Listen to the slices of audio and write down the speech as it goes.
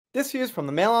This here is from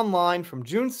the Mail Online from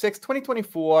June 6,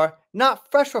 2024.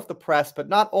 Not fresh off the press, but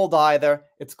not old either.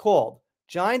 It's called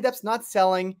Johnny Depp's Not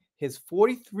Selling His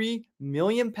 £43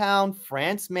 million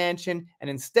France Mansion and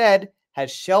instead has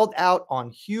shelled out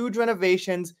on huge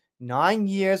renovations 9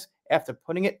 years after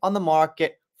putting it on the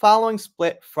market following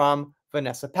split from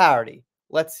Vanessa Paradis.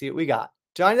 Let's see what we got.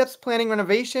 Johnny Depp's planning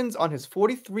renovations on his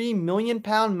 £43 million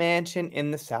mansion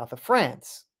in the south of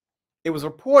France. It was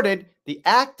reported the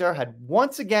actor had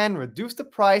once again reduced the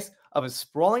price of his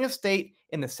sprawling estate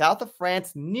in the south of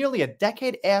France nearly a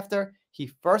decade after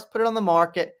he first put it on the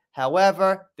market.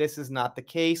 However, this is not the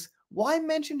case. Why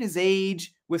mention his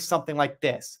age with something like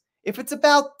this? If it's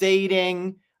about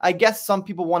dating, I guess some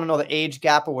people want to know the age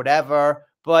gap or whatever,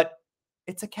 but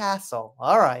it's a castle.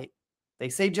 All right. They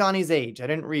say Johnny's age. I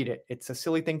didn't read it. It's a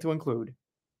silly thing to include.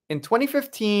 In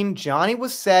 2015, Johnny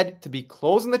was said to be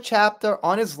closing the chapter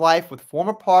on his life with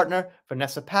former partner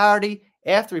Vanessa Paradis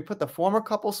after he put the former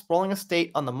couple's sprawling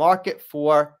estate on the market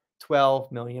for £12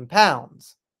 million.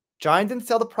 Johnny didn't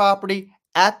sell the property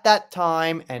at that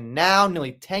time and now,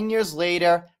 nearly 10 years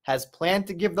later, has planned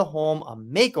to give the home a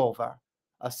makeover.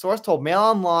 A source told Mail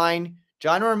Online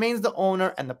Johnny remains the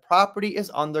owner and the property is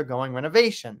undergoing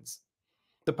renovations.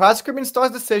 The Pirates of the Caribbean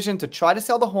star's decision to try to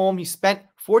sell the home he spent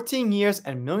 14 years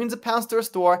and millions of pounds to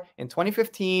restore in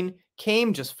 2015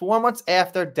 came just 4 months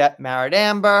after Depp married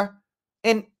Amber.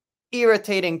 An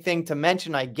irritating thing to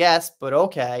mention, I guess, but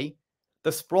okay.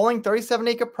 The sprawling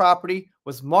 37-acre property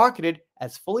was marketed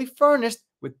as fully furnished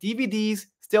with DVDs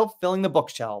still filling the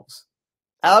bookshelves.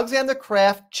 Alexander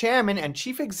Kraft, chairman and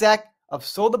chief exec of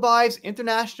Sotheby's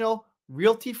International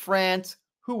Realty France,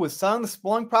 who was selling the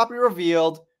sprawling property,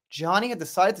 revealed Johnny had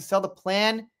decided to sell the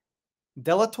Plan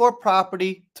de la Tour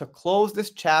property to close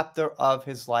this chapter of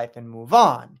his life and move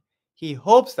on. He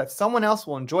hopes that someone else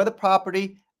will enjoy the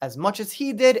property as much as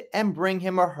he did and bring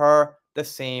him or her the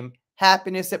same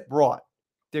happiness it brought.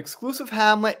 The exclusive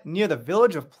hamlet near the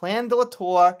village of Plan de la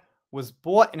Tour was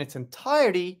bought in its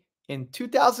entirety in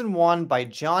 2001 by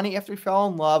Johnny after he fell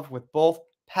in love with both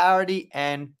Paradis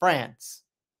and France.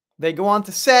 They go on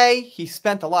to say he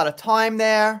spent a lot of time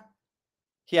there.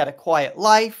 He had a quiet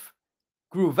life,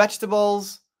 grew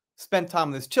vegetables, spent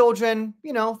time with his children,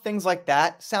 things like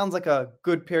that. Sounds like a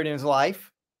good period in his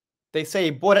life. They say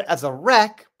he bought it as a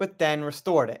wreck, but then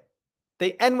restored it.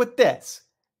 They end with this.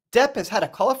 Depp has had a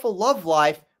colorful love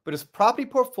life, but his property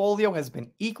portfolio has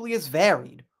been equally as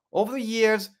varied. Over the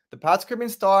years, the Pirates of the Caribbean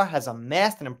star has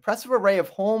amassed an impressive array of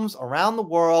homes around the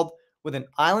world, with an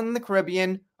island in the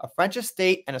Caribbean, a French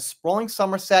estate, and a sprawling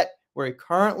Somerset where he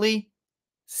currently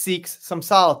seeks some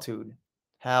solitude.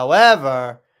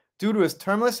 However, due to his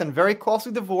terminless and very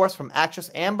costly divorce from actress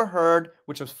Amber Heard,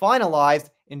 which was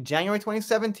finalized in January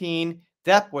 2017,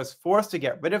 Depp was forced to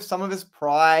get rid of some of his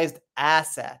prized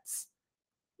assets.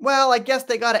 Well, I guess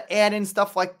they got to add in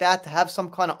stuff like that to have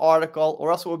some kind of article, or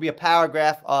else it would be a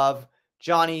paragraph of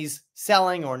Johnny's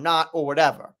selling or not or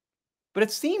whatever. But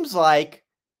it seems like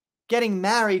getting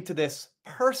married to this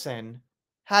person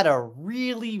had a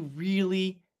really,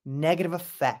 really negative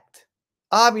effect.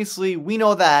 Obviously, we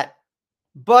know that,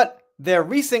 but their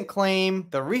recent claim,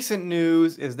 the recent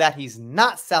news, is that he's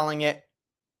not selling it.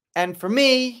 And for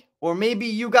me, or maybe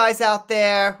you guys out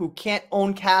there who can't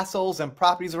own castles and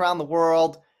properties around the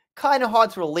world, kind of hard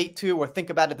to relate to or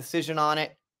think about a decision on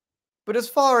it. But as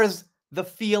far as the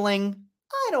feeling,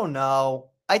 I don't know.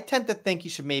 I tend to think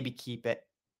you should maybe keep it.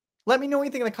 Let me know what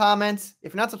you think in the comments.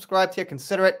 If you're not subscribed here,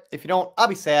 consider it. If you don't, I'll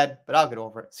be sad, but I'll get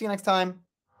over it. See you next time.